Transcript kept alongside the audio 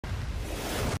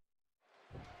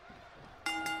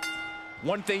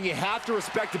One thing you have to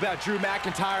respect about Drew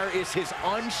McIntyre is his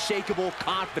unshakable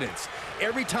confidence.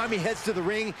 Every time he heads to the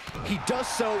ring, he does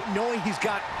so knowing he's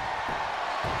got...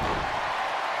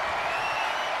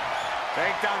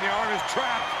 Takedown, the arm is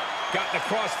trapped. Got the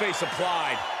crossface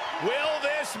applied. Will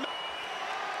this...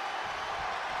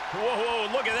 Whoa,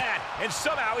 whoa, look at that. And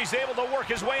somehow he's able to work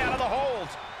his way out of the hold.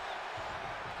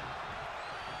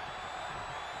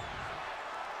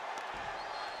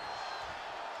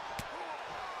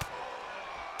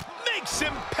 Makes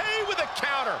him pay with a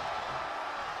counter.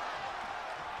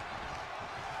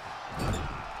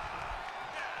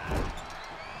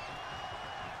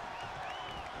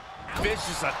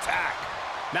 Vicious attack.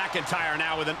 McIntyre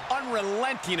now with an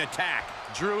unrelenting attack.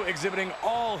 Drew exhibiting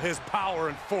all his power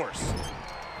and force.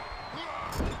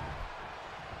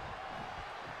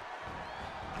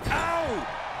 Ow!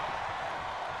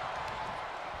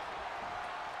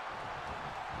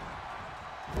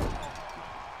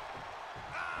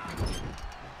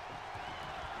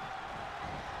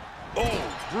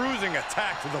 Oh, bruising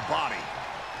attack to the body.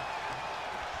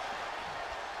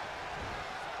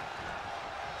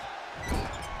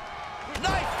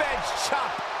 Knife edge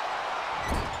chop.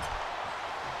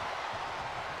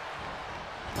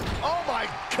 Oh my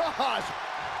gosh!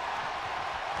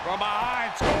 From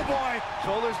behind, schoolboy.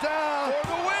 Shoulders down.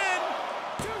 For the win.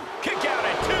 Kick out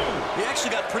at 2. He actually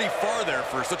got pretty far there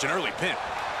for such an early pin.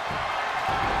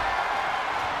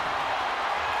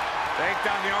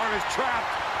 Takedown, the arm is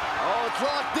trapped. Oh, it's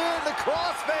locked in, the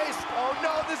crossface. Oh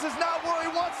no, this is not where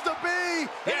he wants to be.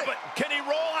 Yeah, but can he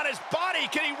roll on his body?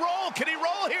 Can he roll? Can he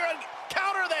roll here and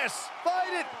counter this?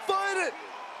 Fight it, fight it.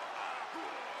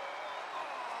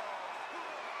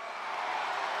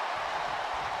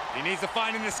 He needs to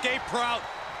find an escape route.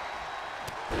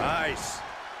 Nice.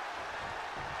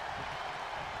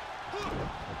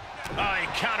 Oh, he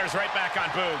counters right back on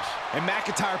Boogs. And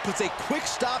McIntyre puts a quick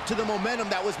stop to the momentum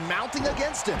that was mounting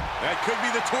against him. That could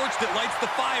be the torch that lights the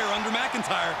fire under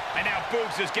McIntyre. And now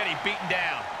Boogs is getting beaten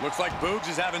down. Looks like Boogs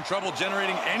is having trouble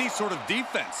generating any sort of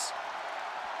defense.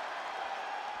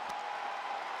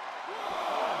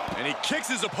 And he kicks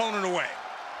his opponent away.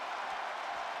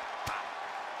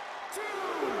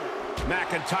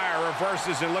 McIntyre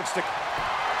reverses and looks to...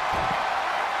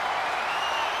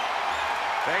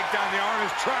 Takedown, the arm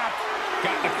is trapped.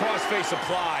 Got the crossface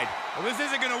applied. Well, this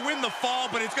isn't going to win the fall,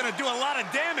 but it's going to do a lot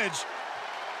of damage.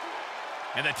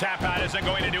 And the tap out isn't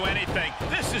going to do anything.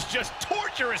 This is just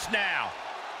torturous now.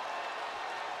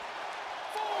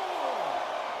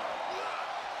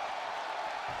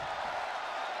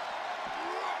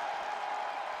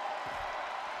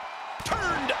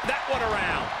 Turned that one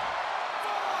around.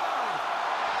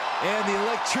 And the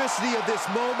electricity of this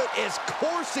moment is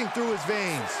coursing through his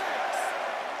veins.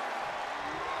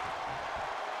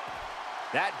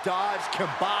 That dodge can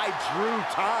buy Drew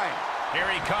time. Here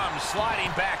he comes,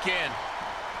 sliding back in.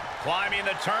 Climbing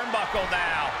the turnbuckle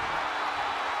now.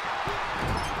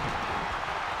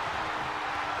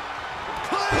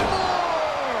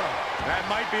 Claymore! That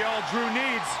might be all Drew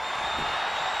needs.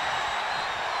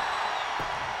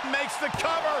 Makes the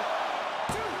cover.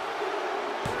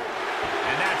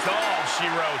 And that's all she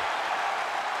wrote.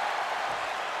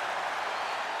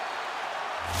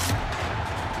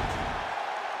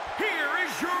 Here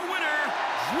is your winner,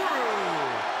 Drew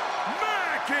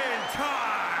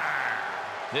McIntyre.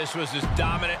 This was as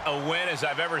dominant a win as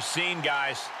I've ever seen,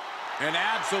 guys. An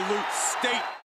absolute state